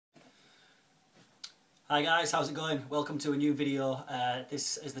Hi guys, how's it going? Welcome to a new video.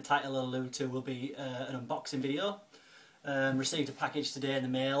 This, as the title will allude to, will be an unboxing video. Received a package today in the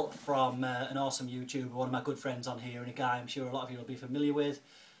mail from an awesome YouTuber, one of my good friends on here, and a guy I'm sure a lot of you will be familiar with,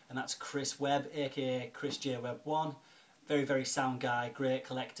 and that's ChrisWebb, aka ChrisJWebb1. Very, very sound guy, great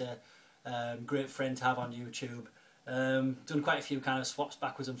collector, great friend to have on YouTube. Done quite a few kind of swaps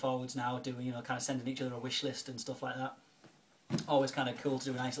backwards and forwards now, doing, kind of sending each other a wish list and stuff like that. Always kind of cool to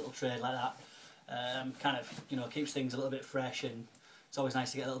do a nice little trade like that. Kind of, keeps things a little bit fresh, and it's always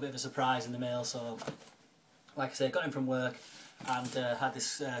nice to get a little bit of a surprise in the mail. So, like I say, got in from work and had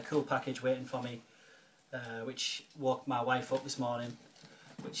this cool package waiting for me, which woke my wife up this morning,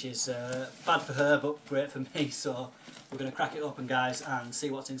 which is bad for her but great for me. So we're going to crack it open, guys, and see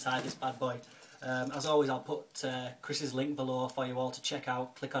what's inside this bad boy. As always, I'll put Chris's link below for you all to check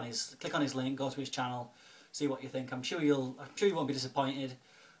out. Click on his link, go to his channel, see what you think. I'm sure you won't be disappointed.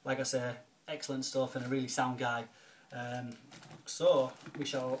 Like I say, excellent stuff and a really sound guy. So we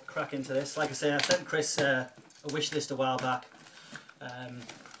shall crack into this. Like I say, I sent Chris a wish list a while back.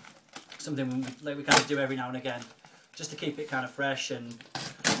 Something like we kind of do every now and again, just to keep it kind of fresh and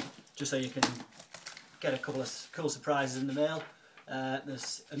just so you can get a couple of cool surprises in the mail.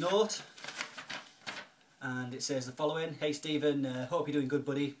 There's a note, and it says the following: "Hey Stephen, hope you're doing good,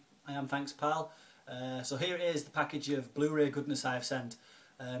 buddy. I am, thanks, pal. So here it is, the package of Blu-ray goodness I have sent.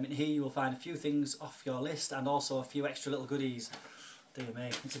 In here you will find a few things off your list and also a few extra little goodies." Dear me,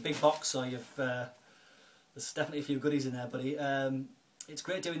 it's a big box, so there's definitely a few goodies in there, buddy. It's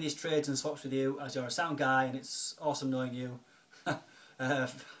great doing these trades and swaps with you, as you're a sound guy, and it's awesome knowing you.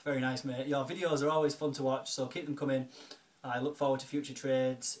 Very nice, mate. Your videos are always fun to watch, so keep them coming. I look forward to future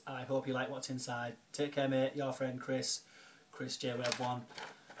trades. I hope you like what's inside. Take care, mate. Your friend Chris, ChrisJWebb1.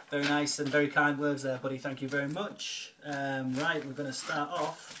 Very nice and very kind words there, buddy. Thank you very much. Right, we're going to start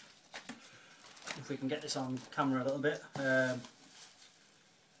off, if we can get this on camera a little bit. Right,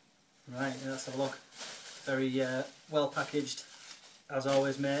 let's have a look. Very well packaged, as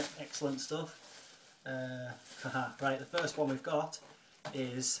always, mate. Excellent stuff. Right, the first one we've got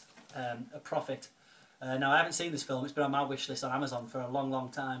is A Prophet. Now, I haven't seen this film. It's been on my wish list on Amazon for a long,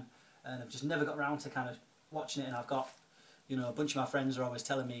 long time, and I've just never got around to kind of watching it, and I've got, a bunch of my friends are always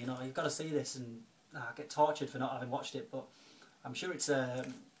telling me, you've got to see this, and I get tortured for not having watched it. But I'm sure it's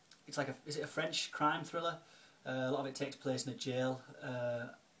like is it a French crime thriller? A lot of it takes place in a jail,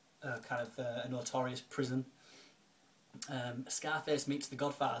 kind of a notorious prison. Scarface meets The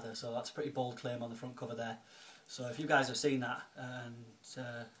Godfather, so that's a pretty bold claim on the front cover there. So if you guys have seen that and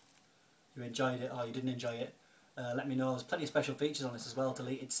you enjoyed it or you didn't enjoy it, let me know. There's plenty of special features on this as well,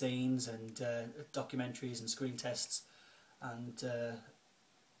 deleted scenes and documentaries and screen tests. And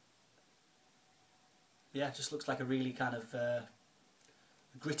yeah, it just looks like a really kind of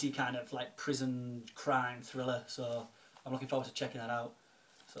gritty kind of like prison crime thriller, so I'm looking forward to checking that out.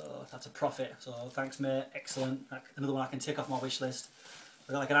 So that's A Prophet. So thanks, mate. Excellent. Another one I can tick off my wish list.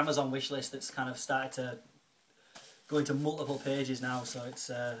 I've got like an Amazon wish list that's kind of started to go into multiple pages now, so it's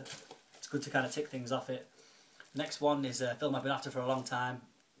good to kind of tick things off it. Next one is a film I've been after for a long time,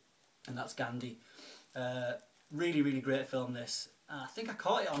 and that's Gandhi. Really, really great film, this. I think I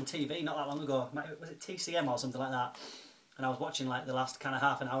caught it on TV not that long ago. Was it TCM or something like that? And I was watching like the last kind of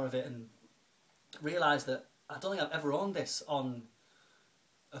half an hour of it and realised that I don't think I've ever owned this on...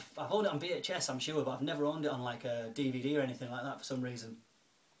 I've owned it on VHS, I'm sure, but I've never owned it on like a DVD or anything like that for some reason.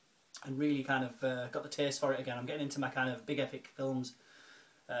 And really kind of got the taste for it again. I'm getting into my kind of big epic films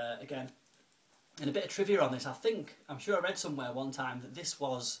again. And a bit of trivia on this. I'm sure I read somewhere one time that this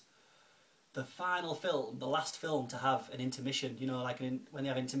was the final film, the last film to have an intermission, like when they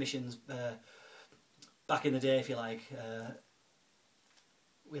have intermissions back in the day, if you like,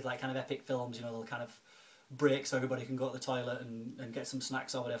 with like kind of epic films, they'll kind of break so everybody can go to the toilet and get some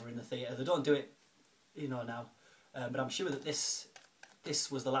snacks or whatever in the theatre. They don't do it, now, but I'm sure that this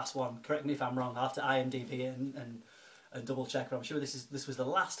was the last one. Correct me if I'm wrong. I'll have to IMDb it and double check, but I'm sure this was the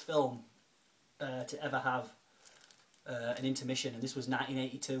last film to ever have an intermission, and this was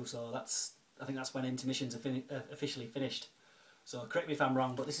 1982, so I think that's when intermissions are officially finished. So correct me if I'm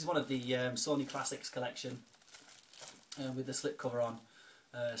wrong, but this is one of the Sony Classics collection with the slipcover on,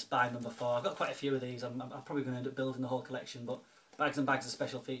 Spy number 4. I've got quite a few of these. I'm probably going to end up building the whole collection, but bags and bags of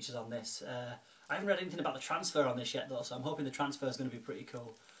special features on this. I haven't read anything about the transfer on this yet though, so I'm hoping the transfer is going to be pretty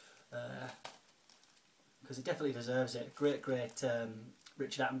cool, because it definitely deserves it. Great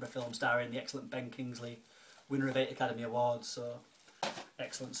Richard Attenborough film starring the excellent Ben Kingsley, winner of 8 Academy Awards, so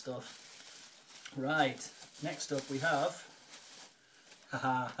excellent stuff. Right, next up we have,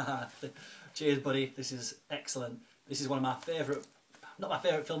 cheers buddy, this is excellent. This is one of my favourite, not my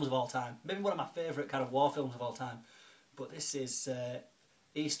favourite films of all time, maybe one of my favourite kind of war films of all time, but this is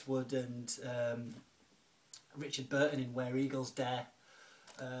Eastwood and Richard Burton in Where Eagles Dare.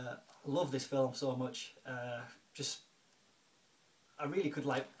 Love this film so much. I really could,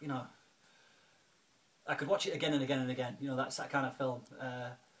 like, you know, I could watch it again and again and again. You know, that's that kind of film.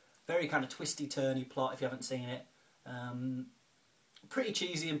 Very kind of twisty, turny plot if you haven't seen it. Pretty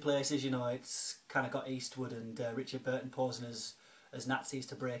cheesy in places, you know. It's kind of got Eastwood and Richard Burton posing as Nazis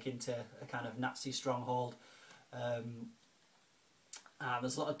to break into a kind of Nazi stronghold.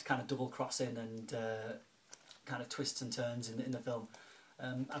 There's a lot of kind of double crossing and kind of twists and turns in the film.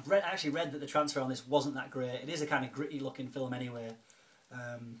 I actually read that the transfer on this wasn't that great. It is a kind of gritty looking film anyway,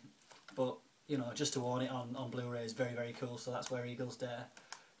 but you know, just to own it on Blu-ray is very, very cool. So that's Where Eagles Dare.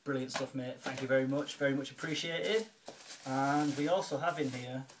 Brilliant stuff, mate. Thank you very much appreciated. And we also have in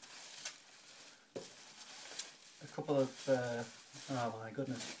here a couple of oh my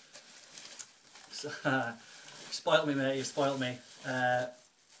goodness, spoilt me, mate. You spoilt me.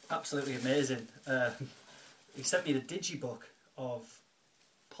 Absolutely amazing. He sent me the digibook of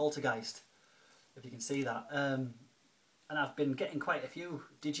Poltergeist, if you can see that. And I've been getting quite a few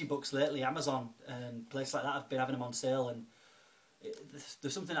digibooks lately. Amazon and places like that have been having them on sale, and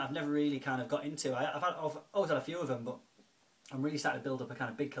there's something that I've never really kind of got into. I've always had a few of them, but I'm really starting to build up a kind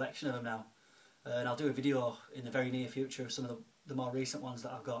of big collection of them now. And I'll do a video in the very near future of some of the more recent ones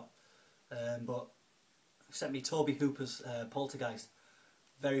that I've got. But he sent me Toby Hooper's Poltergeist.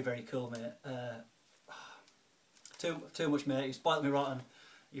 Very, very cool, mate. Too much, mate. You spoilt me rotten.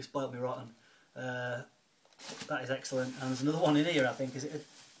 You spoilt me rotten. That is excellent. And there's another one in here, I think. Is it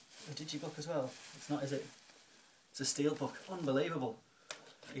a digibook as well? It's not, is it? It's a steelbook. Unbelievable.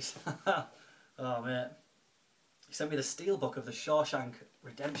 Oh, mate. He sent me the steelbook of the Shawshank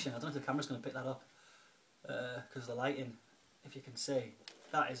Redemption. I don't know if the camera's going to pick that up because of the lighting, if you can see.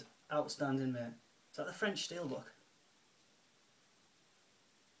 That is outstanding, mate. Is that the French steelbook?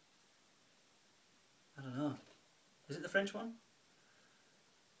 I don't know. Is it the French one?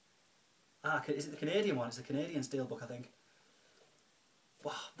 Ah, is it the Canadian one? It's the Canadian steelbook, I think.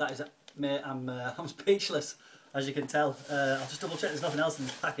 Wow, that is, mate. I'm speechless, as you can tell. I'll just double check there's nothing else in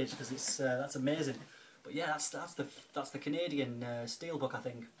this package because it's that's amazing. But yeah, that's the Canadian steelbook, I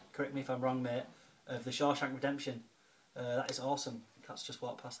think. Correct me if I'm wrong, mate. Of the Shawshank Redemption. That is awesome. That's just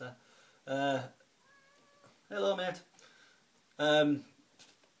walked past there. Hello, mate.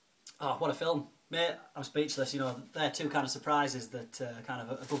 Oh, what a film. Mate, I'm speechless. You know, they're two kind of surprises that kind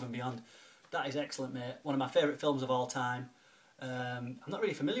of above and beyond. That is excellent, mate. One of my favourite films of all time. I'm not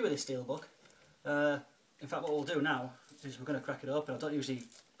really familiar with this steelbook. In fact, what we'll do now is we're going to crack it open. I usually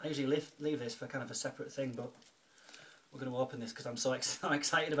leave this for kind of a separate thing, but we're going to open this because I'm so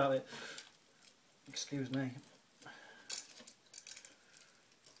excited about it. Excuse me.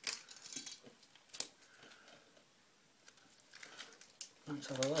 Let's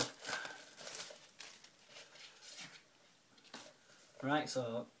have a look. Right,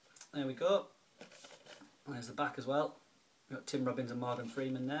 so there we go. There's the back as well. We've got Tim Robbins and Morgan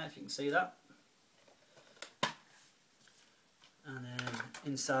Freeman there, if you can see that. And then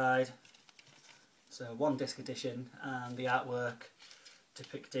inside, so one disc edition, and the artwork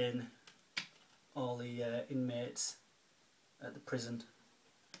depicting all the inmates at the prison.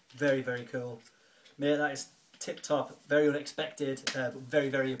 Very, very cool. Mate, that is tip top, very unexpected, but very,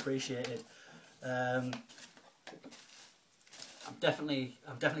 very appreciated. I'm definitely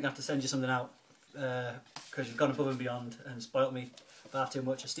going to have to send you something out because you've gone above and beyond and spoilt me far too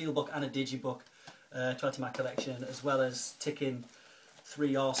much. A steelbook and a digibook to add to my collection, as well as ticking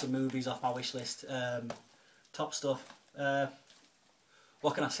 3 awesome movies off my wish list. Top stuff.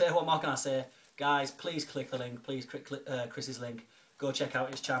 What can I say? What more can I say? Guys, please click the link. Please click Chris's link. Go check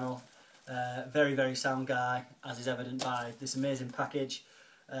out his channel. Very, very sound guy, as is evident by this amazing package.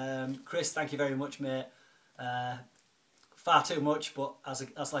 Chris, thank you very much, mate. Far too much, but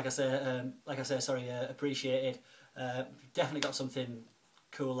as like I say, sorry, appreciated. Definitely got something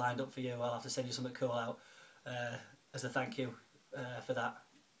cool lined up for you. I'll have to send you something cool out as a thank you for that.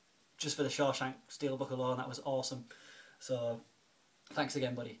 Just for the Shawshank steelbook alone, that was awesome. So, thanks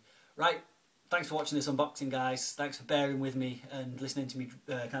again, buddy. Right, thanks for watching this unboxing, guys. Thanks for bearing with me and listening to me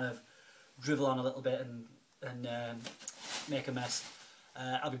kind of drivel on a little bit and make a mess.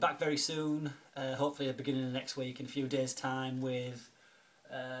 I'll be back very soon, hopefully at the beginning of next week, in a few days' time, with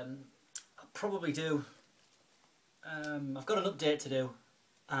I'll probably do I've got an update to do,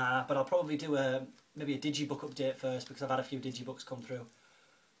 but I'll probably do maybe a digibook update first, because I've had a few digibooks come through.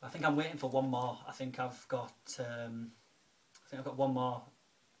 I think I'm waiting for one more. I think I've got one more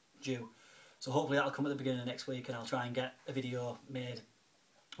due, so hopefully that'll come at the beginning of next week, and I'll try and get a video made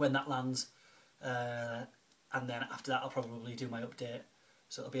when that lands, and then after that I'll probably do my update.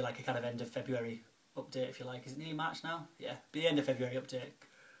 So it'll be like a kind of end of February update, if you like. Is it nearly March now? Yeah, be the end of February update,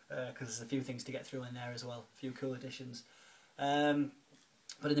 because there's a few things to get through in there as well, a few cool additions.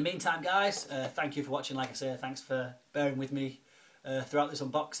 But in the meantime, guys, thank you for watching. Like I say, thanks for bearing with me throughout this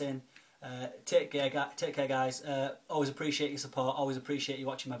unboxing. Take care, guys. Always appreciate your support. Always appreciate you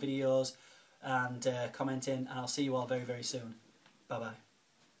watching my videos and commenting. And I'll see you all very, very soon. Bye bye.